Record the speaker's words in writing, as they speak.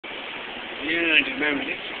And remember,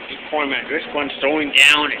 this format, this one's slowing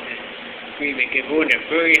down, and we can go to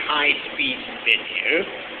very high speeds bit here.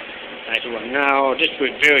 As well, now this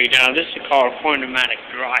would vary down. This is called automatic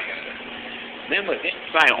dryer. Remember, this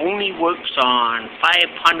dryer only works on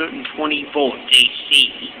 520 volts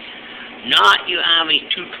AC, not your average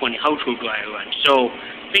 220 household dryer run. So,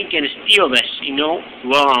 thinking to steal this,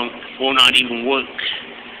 wrong, will not even work.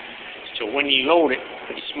 So when you load it,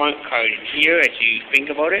 put the smart card in here as you think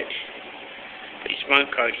about it. Put the smart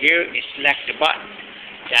card here, and select the button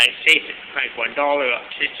that says it's price $1,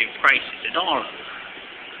 system price is $1.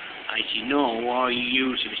 As you know, all you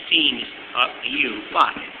use the machine is up to you,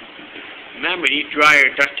 but remember, this dryer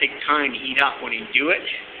does take time to heat up when you do it.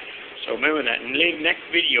 So remember that. In the next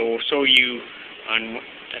video, will show you on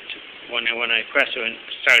when I press it and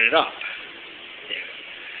start it up. There.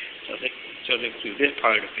 So let's do this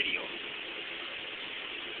part of the video.